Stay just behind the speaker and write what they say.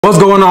What's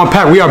going on,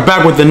 Pat? We are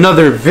back with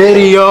another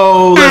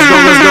video. Let's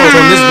go. So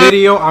in this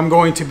video, I'm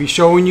going to be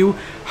showing you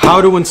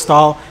how to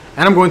install,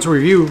 and I'm going to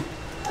review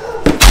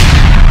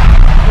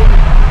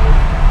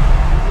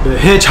the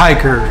HITCH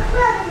HIKER.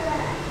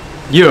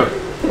 Yeah,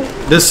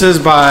 this is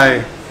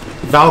by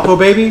VALCO,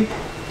 baby.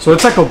 So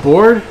it's like a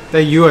board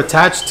that you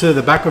attach to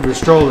the back of your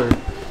stroller. So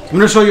I'm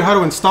going to show you how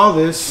to install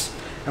this,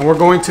 and we're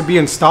going to be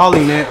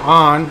installing it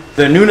on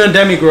the NUNA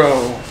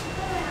DEMI.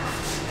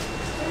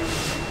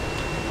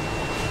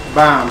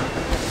 Bam.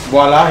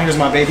 Voila, here's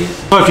my baby.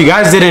 So if you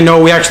guys didn't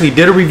know, we actually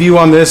did a review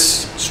on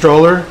this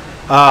stroller.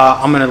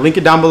 I'm gonna link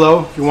it down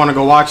below if you want to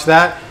go watch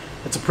that.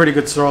 It's a pretty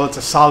good stroller. It's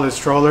a solid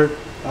stroller.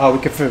 We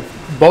can fit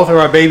both of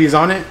our babies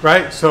on it,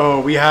 right? So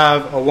we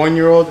have a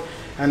 1-year-old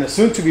and a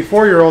soon-to-be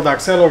 4-year-old,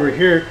 Axel, over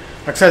here.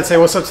 Axel, say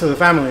what's up to the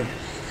family.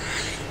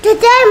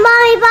 Today,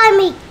 mommy bought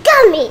me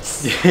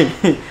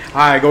gummies.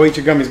 All right, go eat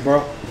your gummies, bro.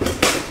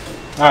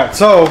 All right,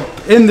 so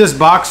in this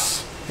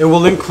box, it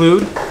will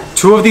include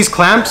 2 of these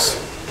clamps,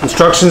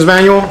 instructions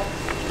manual,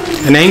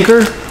 an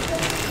anchor. So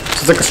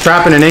it's like a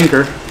strap and an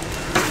anchor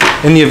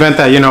in the event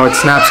that, you know, it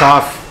snaps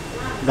off.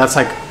 That's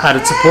like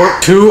added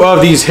support. 2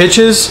 of these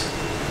hitches,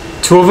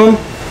 2 of them,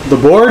 the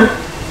board,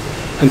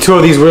 and 2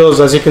 of these wheels.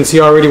 As you can see,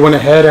 I already went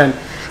ahead and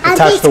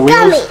attached the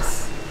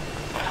wheels.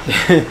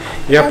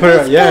 Yeah, put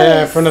it,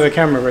 yeah, in front of the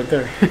camera right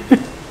there.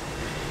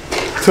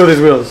 2 of these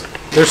wheels.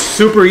 They're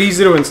super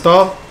easy to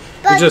install.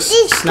 But you just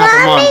these snap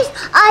them on.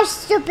 gummies are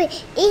super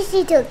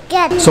easy to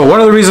get. So one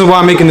of the reasons why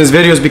I'm making this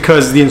video is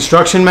because the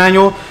instruction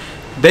manual,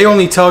 they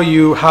only tell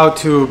you how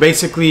to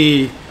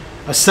basically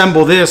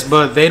assemble this,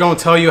 but they don't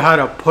tell you how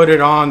to put it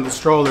on the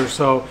stroller.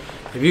 So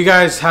if you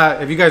guys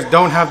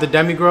don't have the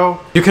DEMI,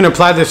 you can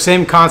apply the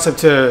same concept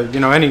to, you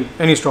know,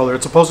 any stroller.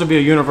 It's supposed to be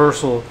a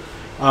universal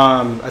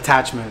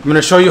attachment. I'm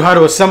gonna show you how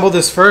to assemble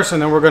this first,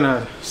 and then we're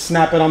gonna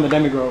snap it on the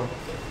DEMI.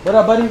 What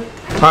up, buddy?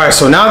 All right,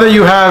 so now that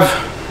you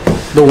have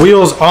the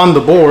wheels on the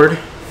board,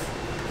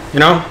 you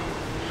know,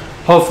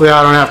 hopefully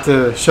I don't have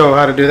to show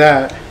how to do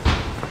that,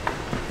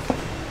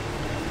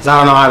 because I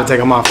don't know how to take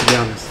them off, to be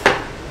honest.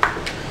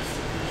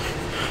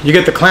 You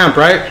get the clamp,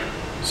 right?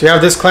 So you have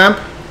this clamp,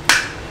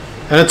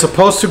 and it's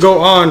supposed to go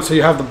on. So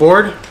you have the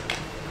board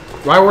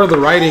right where the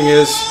writing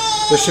is.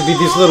 There should be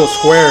these little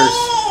squares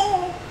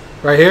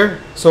right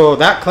here. So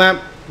that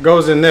clamp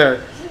goes in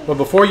there, but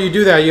before you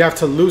do that, you have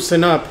to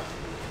loosen up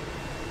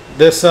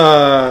this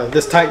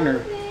this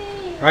tightener.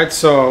 Right,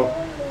 so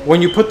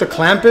when you put the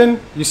clamp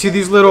in, you see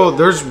these little,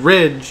 there's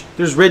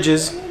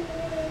ridges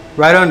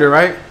right under,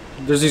 right?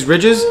 There's these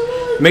ridges.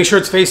 Make sure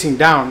it's facing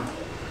down.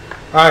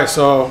 All right,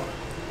 so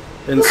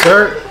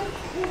insert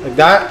like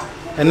that,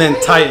 and then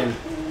tighten.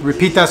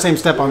 Repeat that same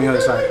step on the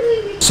other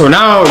side. So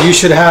now you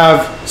should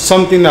have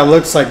something that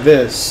looks like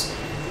this,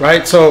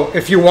 right? So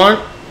if you want,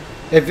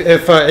 if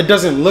it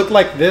doesn't look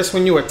like this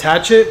when you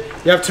attach it,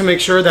 you have to make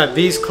sure that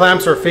these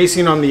clamps are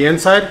facing on the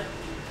inside,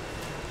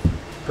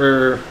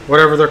 or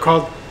whatever they're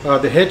called,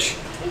 the hitch.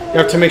 You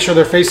have to make sure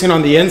they're facing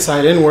on the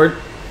inside, inward.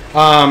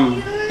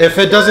 If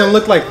it doesn't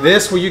look like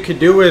this, what you could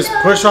do is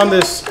push on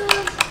this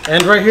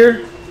end right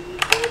here,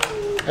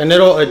 and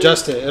it'll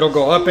adjust it. It'll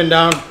go up and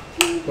down,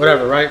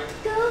 whatever, right?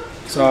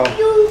 So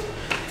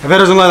if it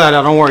doesn't look like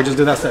that, don't worry, just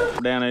do that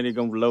step. Down there, you're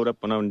gonna load up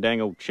on them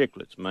dang old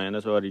chiclets, man.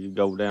 That's why you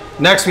go down.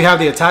 Next, we have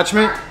the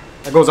attachment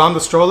that goes on the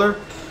stroller.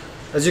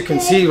 As you can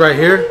see right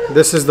here,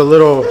 this is the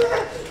little,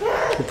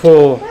 you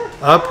pull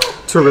up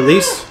to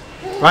release,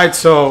 right?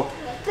 So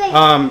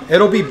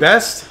it'll be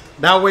best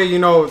that way, you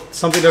know,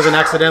 something doesn't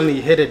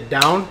accidentally hit it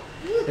down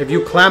if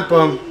you clamp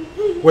them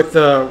with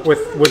the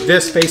with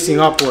this facing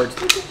upwards.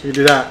 So you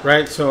do that,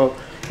 right? So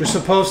you're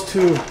supposed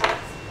to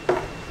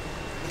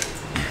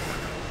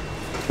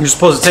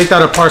take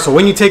that apart. So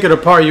when you take it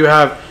apart, you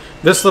have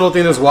this little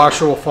thing, this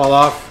washer will fall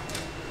off.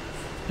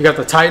 You got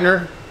the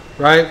tightener,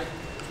 right?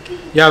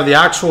 You have the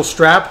actual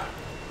strap,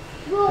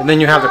 and then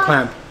you have the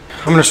clamp.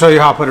 I'm gonna show you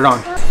how to put it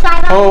on.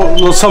 Oh,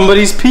 well,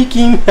 somebody's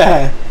peeking.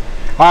 All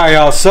right,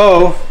 y'all.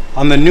 So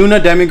on the NUNA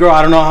DEMI,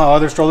 I don't know how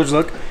other strollers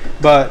look,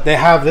 but they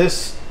have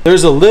this.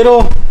 There's a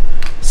little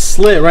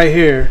slit right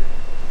here.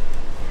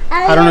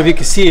 I don't know if you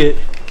can see it,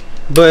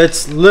 but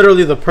it's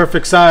literally the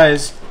perfect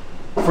size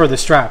for the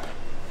strap.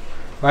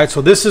 Right. So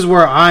this is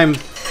where I'm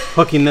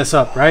hooking this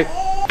up. Right.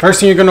 First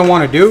thing you're gonna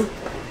want to do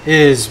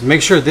is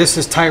make sure this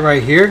is tight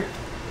right here,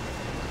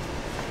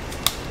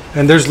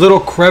 and there's little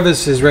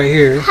crevices right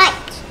here.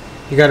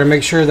 You got to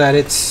make sure that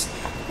it's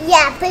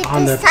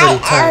on there pretty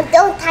tight.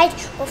 Don't tight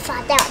or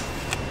fall down.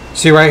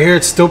 See right here,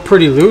 it's still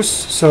pretty loose,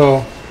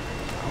 so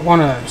I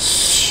want to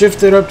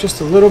shift it up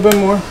just a little bit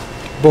more.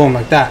 Boom,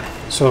 like that.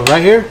 So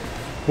right here,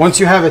 once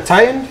you have it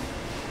tightened,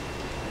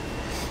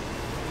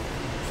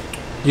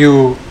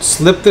 you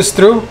slip this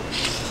through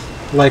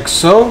like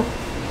so.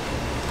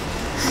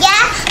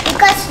 Yeah,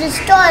 because the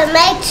stroller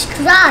makes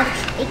strong.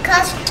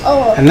 Because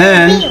and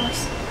then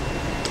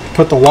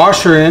put the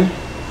washer in.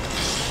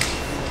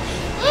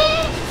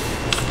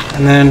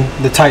 And then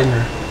the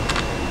tightener.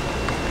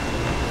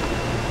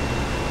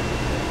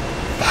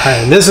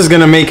 Alright, this is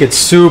gonna make it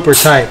super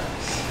tight.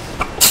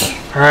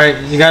 All right,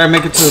 you gotta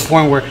make it to the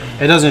point where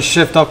it doesn't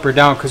shift up or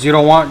down, because you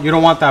don't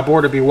want that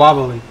board to be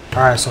wobbly.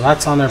 All right, so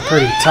that's on there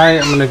pretty tight.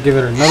 I'm gonna give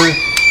it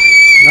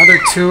another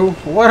 2.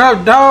 What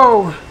up,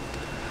 dog?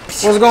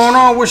 What's going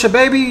on with your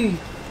baby?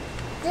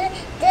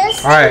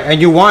 This. All right,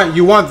 and you want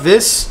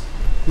this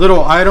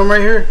little item right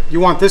here.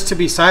 You want this to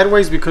be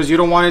sideways because you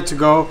don't want it to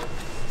go.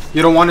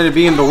 You don't want it to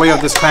be in the way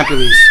of this clamp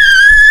release.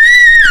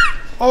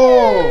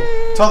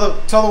 Oh, tell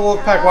the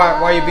wolf pack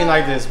why you being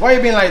like this. Why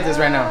you being like this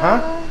right now,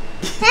 huh?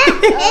 There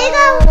you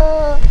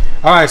go.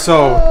 All right,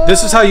 so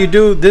this is how you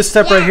do this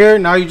step right here.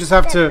 Now you just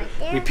have to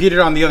repeat it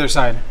on the other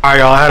side. All right,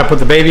 y'all, I had to put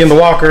the baby in the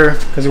walker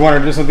because we wanted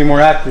to do something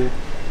more active.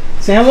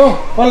 Say hello.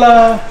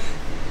 Hola.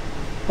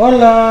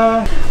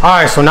 Hola. All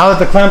right, so now that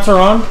the clamps are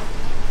on,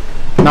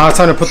 now it's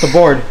time to put the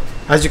board.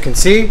 As you can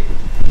see,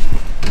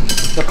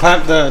 to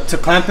clamp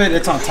it,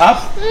 it's on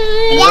top, and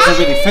it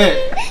doesn't really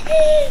fit.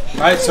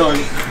 Right, so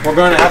we're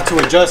going to have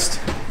to adjust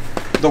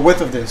the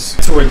width of this.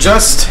 To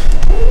adjust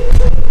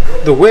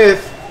the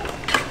width,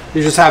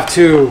 you just have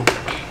to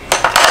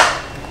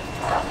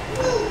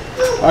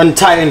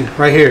untighten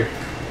right here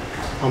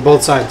on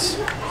both sides.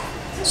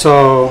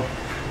 So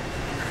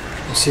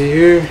you see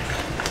here,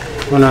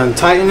 I'm going to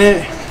untighten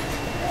it.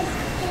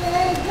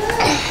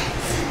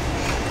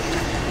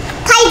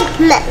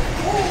 Tighten.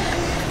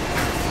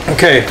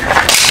 Okay,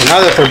 so now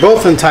that they're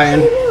both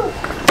untightened,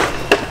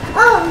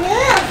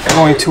 I'm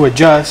going to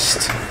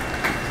adjust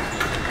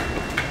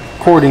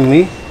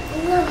accordingly.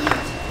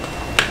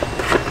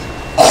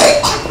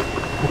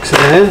 Mix it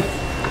in.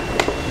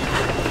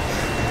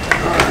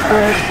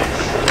 Alright.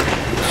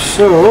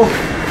 So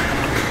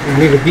we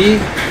need to be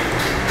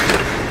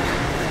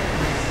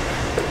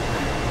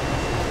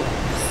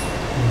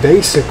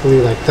basically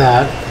like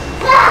that.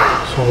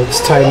 So let's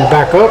tighten it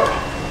back up.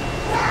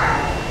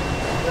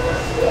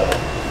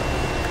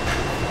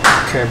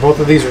 Okay, both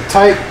of these are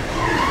tight.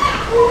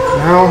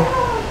 Now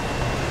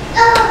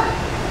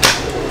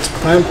let's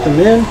clamp them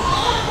in.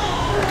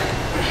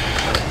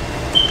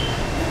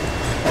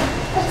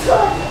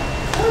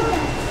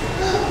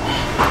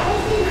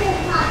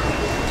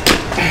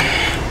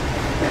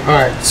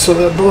 Alright, so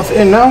they're both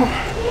in now.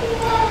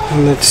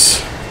 And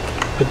let's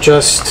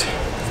adjust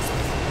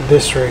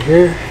this right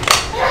here.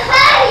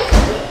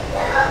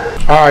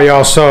 Alright,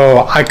 y'all,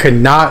 so I could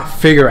not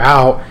figure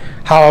out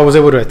how I was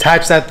able to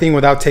attach that thing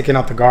without taking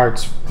out the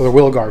guards, or the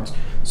wheel guards.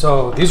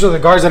 So these are the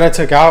guards that I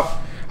took out.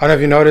 I don't know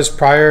if you noticed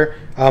prior,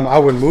 I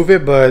would move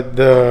it, but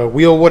the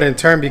wheel wouldn't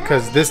turn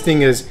because this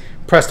thing is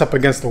pressed up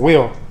against the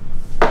wheel.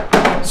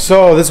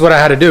 So this is what I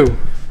had to do.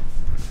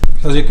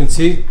 So as you can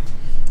see,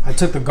 I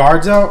took the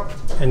guards out,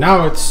 and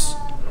now it's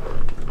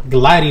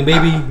gliding,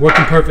 baby,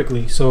 working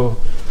perfectly. So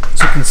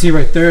as you can see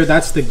right there,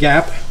 that's the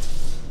gap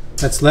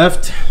that's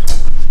left.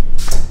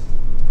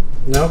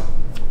 No,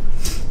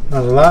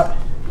 not a lot.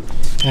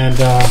 And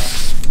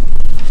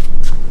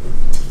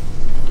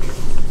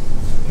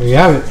there you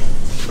have it.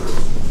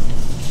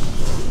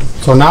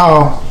 So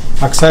now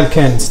Axel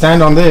can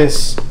stand on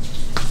this,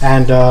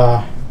 and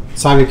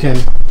Sabi can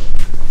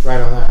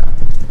ride on that.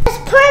 It's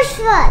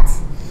perfect.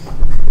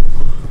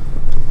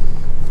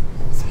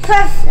 It's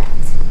perfect.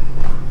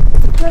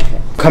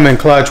 Perfect. Come in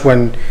clutch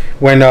when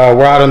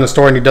we're out in the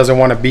store and he doesn't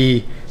want to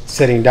be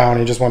sitting down.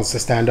 He just wants to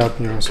stand up,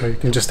 you know. So you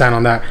can just stand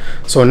on that.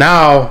 So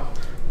now,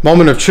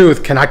 moment of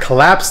truth. Can I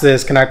collapse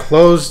this? Can I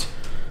close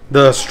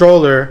the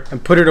stroller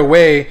and put it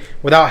away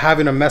without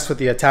having to mess with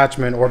the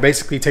attachment, or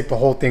basically take the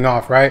whole thing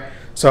off, right?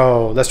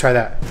 So let's try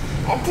that.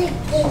 I take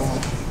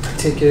this.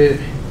 Take it.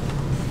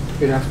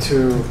 You'd have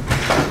to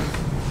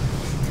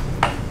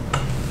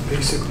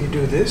basically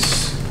do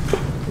this.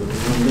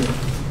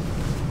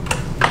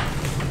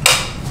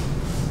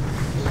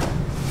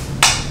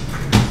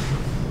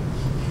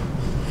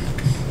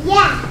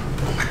 Yeah,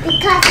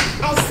 because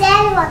I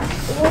said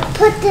we'll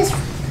put this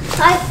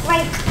part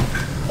right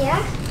here.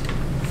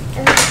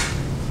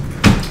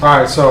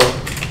 Alright, so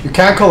you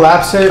can't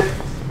collapse it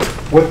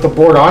with the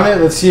board on it.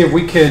 Let's see if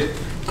we could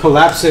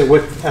collapse it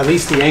with at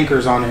least the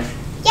anchors on it.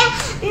 Yeah,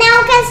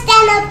 now we can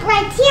stand up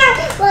right here.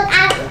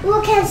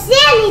 We can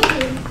see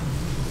anything.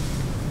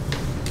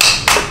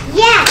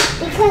 Yeah,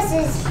 because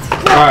it's...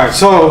 Alright,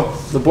 so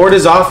the board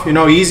is off, you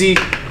know, easy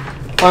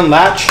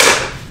unlatch.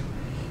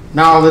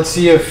 Now let's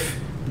see if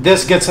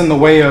this gets in the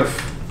way of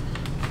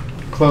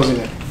closing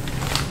it.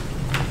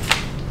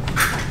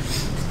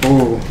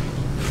 Ooh.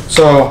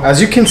 So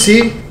as you can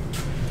see,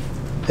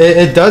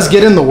 it does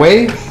get in the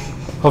way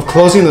of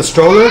closing the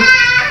stroller.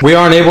 We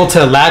aren't able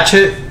to latch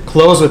it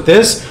close with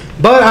this,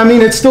 but I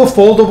mean, it's still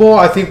foldable.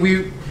 I think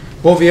we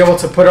will be able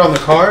to put it on the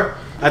car.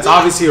 That's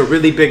obviously a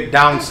really big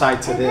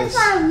downside to this,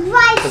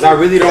 because I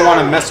really don't want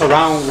to mess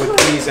around with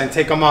these and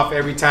take them off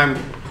every time,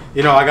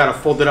 you know, I gotta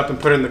fold it up and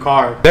put it in the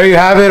car. There you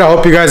have it. I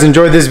hope you guys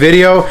enjoyed this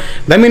video.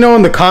 Let me know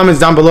in the comments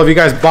down below if you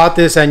guys bought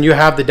this and you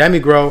have the Demi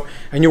Grow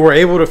and you were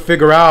able to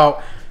figure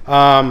out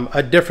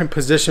a different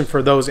position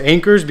for those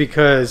anchors,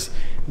 because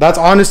that's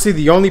honestly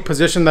the only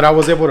position that I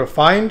was able to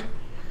find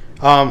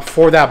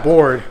for that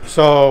board.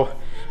 So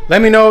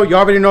Let me know. You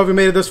already know if you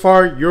made it this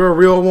far. You're a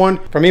real one.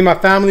 For me and my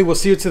family, we'll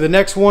see you to the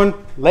next one.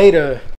 Later.